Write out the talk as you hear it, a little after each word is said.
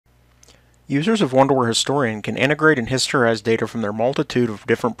Users of Wonderware Historian can integrate and historize data from their multitude of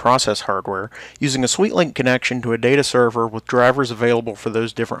different process hardware using a SuiteLink connection to a data server with drivers available for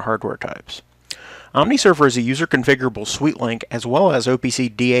those different hardware types. OmniServer is a user-configurable SuiteLink as well as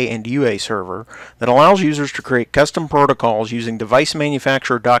OPC DA and UA server that allows users to create custom protocols using device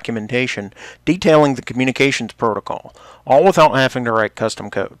manufacturer documentation detailing the communications protocol, all without having to write custom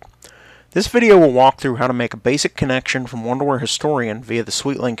code. This video will walk through how to make a basic connection from Wonderware Historian via the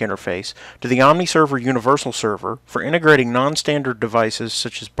SuiteLink interface to the OmniServer Universal Server for integrating non-standard devices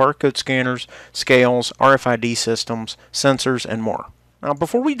such as barcode scanners, scales, RFID systems, sensors, and more. Now,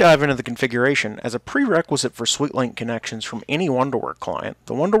 before we dive into the configuration, as a prerequisite for SuiteLink connections from any Wonderware client,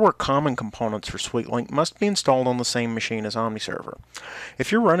 the Wonderware common components for SuiteLink must be installed on the same machine as OmniServer.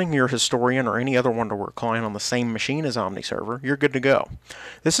 If you're running your Historian or any other Wonderware client on the same machine as OmniServer, you're good to go.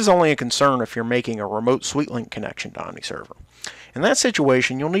 This is only a concern if you're making a remote SuiteLink connection to OmniServer. In that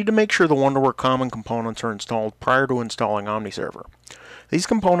situation, you'll need to make sure the Wonderware common components are installed prior to installing OmniServer. These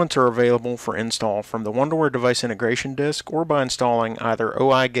components are available for install from the Wonderware Device Integration Disk or by installing either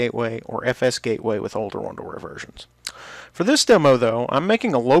OI Gateway or FS Gateway with older Wonderware versions. For this demo, though, I'm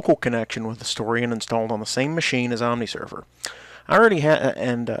making a local connection with Historian installed on the same machine as OmniServer. I already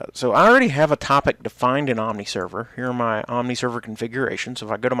have a topic defined in OmniServer. Here are my OmniServer configurations. So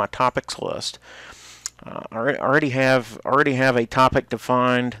if I go to my topics list, I already have a topic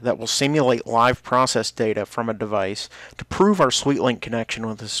defined that will simulate live process data from a device to prove our SuiteLink connection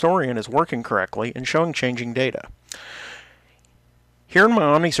with Historian is working correctly and showing changing data. Here in my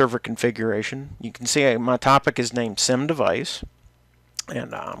OmniServer configuration, you can see my topic is named SimDevice.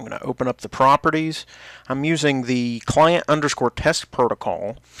 And I'm going to open up the properties. I'm using the client_test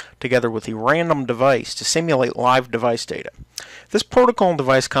protocol together with the random device to simulate live device data. This protocol and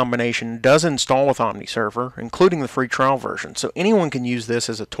device combination does install with OmniServer, including the free trial version, so anyone can use this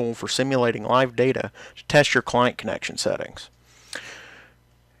as a tool for simulating live data to test your client connection settings.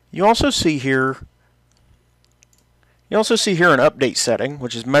 You also see here an update setting,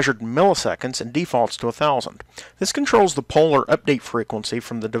 which is measured in milliseconds and defaults to 1000. This controls the polar update frequency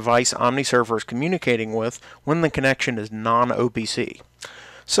from the device OmniServer is communicating with when the connection is non-OPC.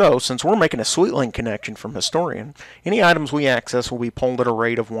 So, since we're making a SuiteLink connection from Historian, any items we access will be polled at a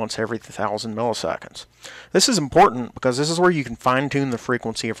rate of once every 1000 milliseconds. This is important because this is where you can fine-tune the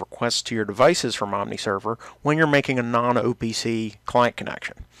frequency of requests to your devices from OmniServer when you're making a non-OPC client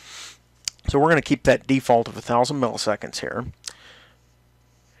connection. So we're going to keep that default of 1000 milliseconds here.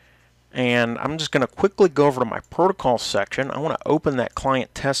 And I'm just going to quickly go over to my protocol section. I want to open that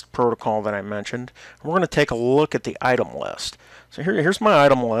client test protocol that I mentioned. And we're going to take a look at the item list. So here's my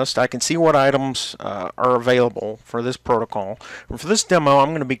item list. I can see what items are available for this protocol. And for this demo, I'm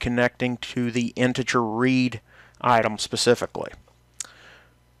going to be connecting to the integer read item specifically.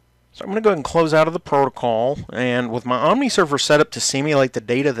 So I'm going to go ahead and close out of the protocol, and with my OmniServer set up to simulate the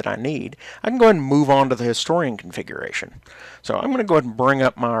data that I need, I can go ahead and move on to the Historian configuration. So I'm going to go ahead and bring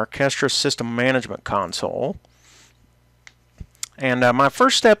up my Orchestra System Management console. And my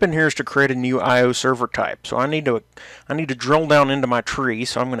first step in here is to create a new I/O server type. So I need to drill down into my tree.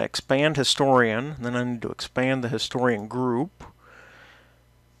 So I'm going to expand Historian, and then I need to expand the Historian group.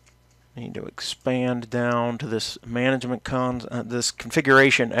 I need to expand down to this this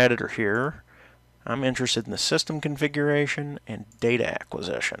configuration editor here. I'm interested in the system configuration and data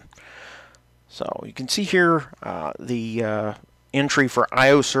acquisition. So you can see here the entry for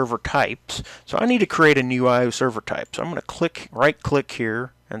I/O server types. So I need to create a new I/O server type. So I'm going to right-click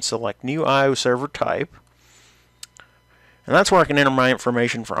here and select New I/O Server Type. And that's where I can enter my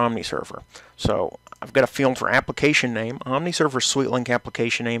information for OmniServer. So I've got a field for application name. OmniServer SuiteLink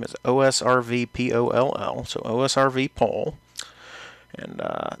application name is OSRV-POLL, so OSRV-POLL. And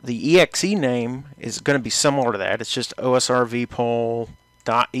the exe name is going to be similar to that. It's just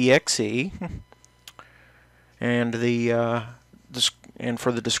OSRV-POLL.exe. And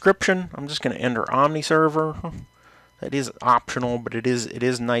for the description, I'm just going to enter OmniServer. That is optional, but it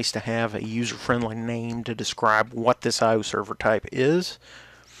is nice to have a user-friendly name to describe what this I/O server type is.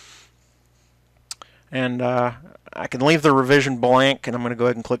 And I can leave the revision blank, and I'm going to go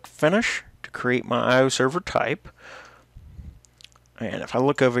ahead and click Finish to create my I/O server type. And if I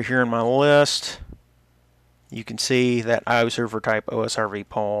look over here in my list, you can see that I/O server type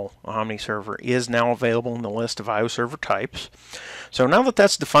OSRV-POLL OmniServer is now available in the list of I/O server types. So now that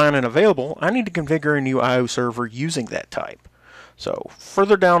that's defined and available, I need to configure a new I/O server using that type. So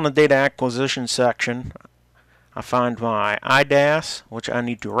further down the data acquisition section, I find my IDAS, which I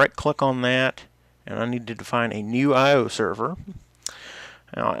need to right-click on that, and I need to define a new I/O server.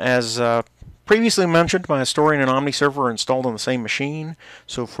 Now, as previously mentioned, my Historian and OmniServer are installed on the same machine.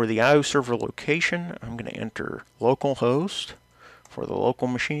 So for the IO server location, I'm going to enter localhost for the local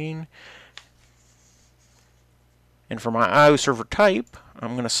machine. And for my IO server type,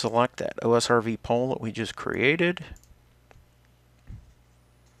 I'm going to select that OSRV poll that we just created.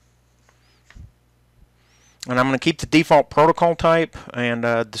 And I'm going to keep the default protocol type,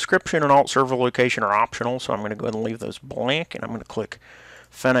 and description and alt server location are optional, so I'm going to go ahead and leave those blank, and I'm going to click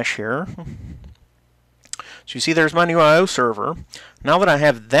Finish here. So you see there's my new IO server. Now that I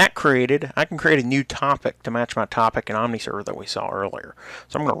have that created, I can create a new topic to match my topic in OmniServer that we saw earlier.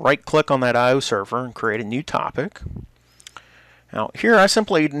 So I'm going to right click on that IO server and create a new topic. Now here I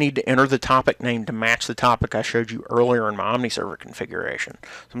simply need to enter the topic name to match the topic I showed you earlier in my OmniServer configuration.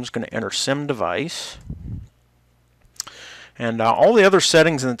 So I'm just going to enter sim device. And all the other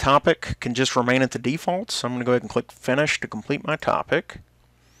settings in the topic can just remain at the default. So I'm going to go ahead and click Finish to complete my topic.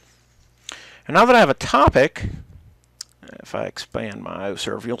 And now that I have a topic, if I expand my IO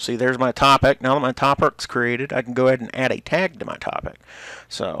server, you'll see there's my topic. Now that my topic's created, I can go ahead and add a tag to my topic.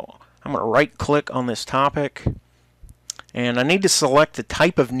 So I'm going to right click on this topic, and I need to select the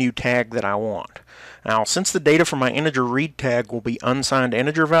type of new tag that I want. Now, since the data from my integer read tag will be unsigned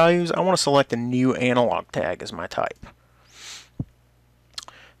integer values, I want to select a new analog tag as my type.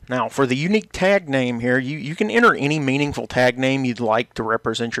 Now, for the unique tag name here, you can enter any meaningful tag name you'd like to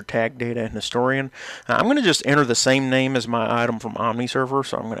represent your tag data in Historian. I'm going to just enter the same name as my item from OmniServer,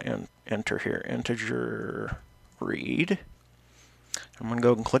 so I'm going to enter here integer read. I'm going to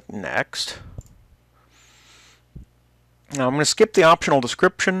go and click Next. Now, I'm going to skip the optional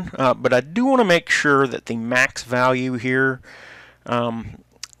description, but I do want to make sure that the max value here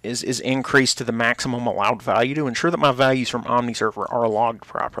is increased to the maximum allowed value to ensure that my values from OmniServer are logged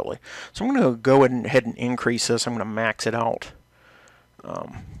properly. So I'm going to go ahead and increase this. I'm going to max it out.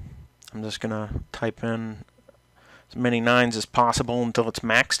 I'm just going to type in as many 9s as possible until it's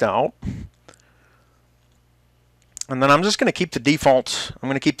maxed out. And then I'm just going to keep the defaults. I'm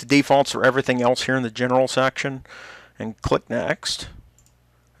going to keep the defaults for everything else here in the general section and click Next.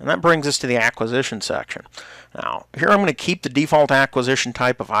 And that brings us to the acquisition section. Now, here I'm going to keep the default acquisition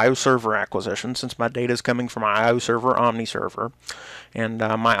type of IO server acquisition since my data is coming from my IO server, OmniServer. And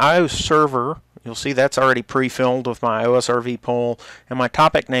my IO server, you'll see that's already pre-filled with my OSRV poll, and my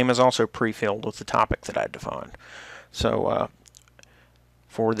topic name is also pre-filled with the topic that I defined. So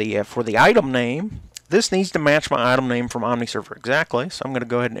for the item name, this needs to match my item name from OmniServer exactly. So I'm going to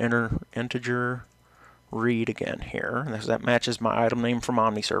go ahead and enter integer read again here. That matches my item name from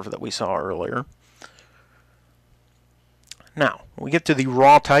OmniServer that we saw earlier. Now, when we get to the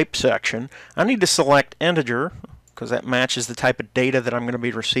raw type section, I need to select integer because that matches the type of data that I'm going to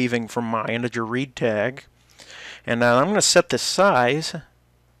be receiving from my integer read tag. And I'm going to set the size.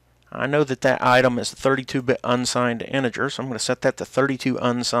 I know that that item is a 32-bit unsigned integer, so I'm going to set that to 32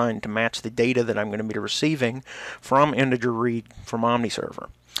 unsigned to match the data that I'm going to be receiving from integer read from OmniServer.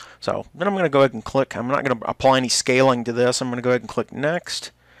 So then I'm going to go ahead and click. I'm not going to apply any scaling to this. I'm going to go ahead and click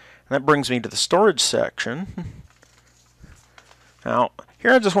Next. And that brings me to the storage section. Now,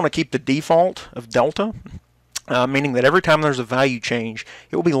 here I just want to keep the default of delta, meaning that every time there's a value change,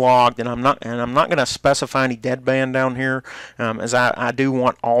 it will be logged, and I'm not going to specify any deadband down here, as I do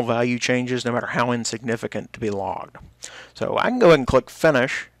want all value changes, no matter how insignificant, to be logged. So I can go ahead and click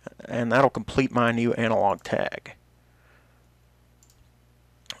Finish, and that'll complete my new analog tag.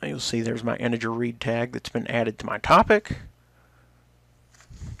 You'll see there's my integer read tag that's been added to my topic.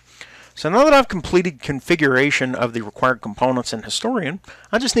 So now that I've completed configuration of the required components in Historian,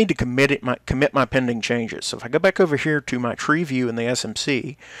 I just need to commit my pending changes. So if I go back over here to my tree view in the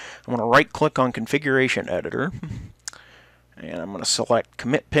SMC, I'm going to right click on Configuration Editor, and I'm going to select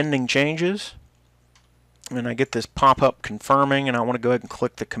Commit Pending Changes, and I get this pop-up confirming, and I want to go ahead and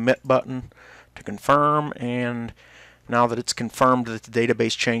click the Commit button to confirm, and now that it's confirmed that the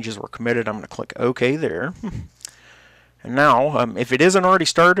database changes were committed, I'm going to click OK there. And now, if it isn't already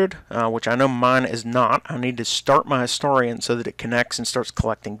started, which I know mine is not, I need to start my Historian so that it connects and starts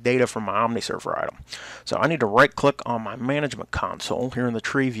collecting data from my OmniServer item. So I need to right-click on my management console here in the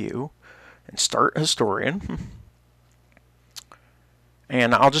tree view and start Historian.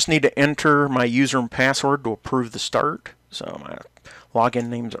 And I'll just need to enter my user and password to approve the start. So my login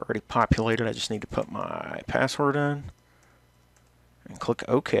name's already populated. I just need to put my password in and click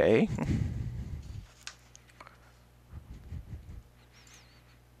OK.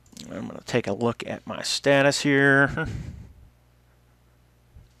 I'm going to take a look at my status here.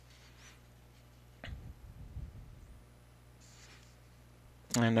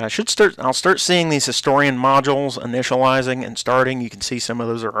 And I'll start seeing these historian modules initializing and starting. You can see some of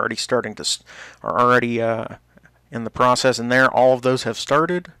those are already in the process, and there all of those have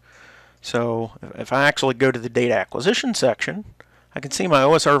started. So if I actually go to the data acquisition section, I can see my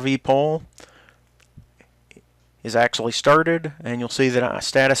OSRV poll is actually started, and you'll see that our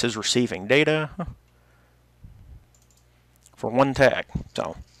status is receiving data for one tag.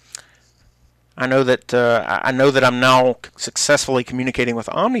 So I know that I'm now successfully communicating with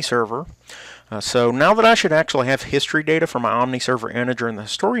OmniServer. So now that I should actually have history data for my OmniServer integer in the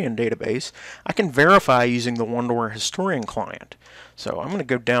historian database, I can verify using the Wonderware Historian client. So I'm going to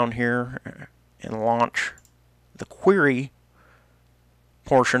go down here and launch the query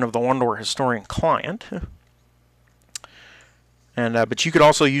portion of the Wonderware Historian client. And but you could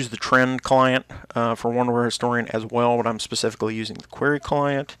also use the trend client for Wonderware Historian as well, but I'm specifically using the query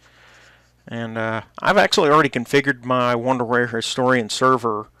client. And I've actually already configured my Wonderware Historian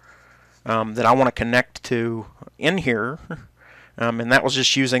server that I want to connect to in here, and that was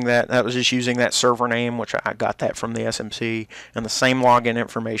just using that server name, which I got that from the SMC, and the same login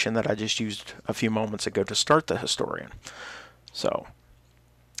information that I just used a few moments ago to start the historian. So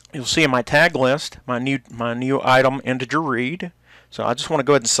you'll see in my tag list my new item integer read. So I just want to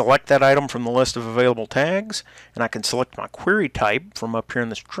go ahead and select that item from the list of available tags, and I can select my query type from up here in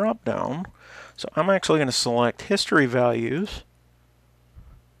this drop down. So I'm actually going to select history values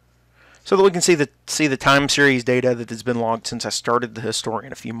so that we can see the time series data that has been logged since I started the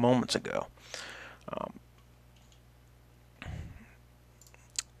historian a few moments ago. So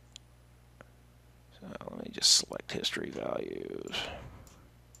let me just select history values,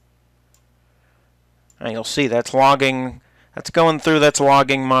 and you'll see that's logging. That's going through. That's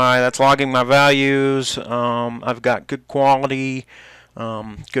logging my values. I've got good quality,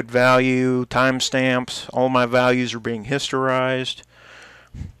 good value, timestamps. All my values are being historized.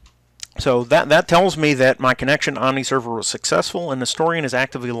 So that tells me that my connection to OmniServer was successful, and the historian is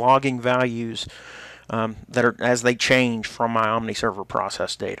actively logging values that are as they change from my OmniServer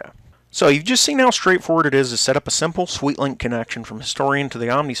process data. So you've just seen how straightforward it is to set up a simple SuiteLink connection from historian to the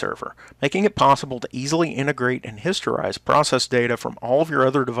OmniServer, making it possible to easily integrate and historize process data from all of your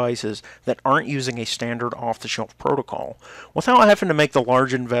other devices that aren't using a standard off-the-shelf protocol, without having to make the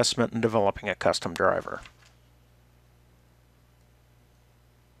large investment in developing a custom driver.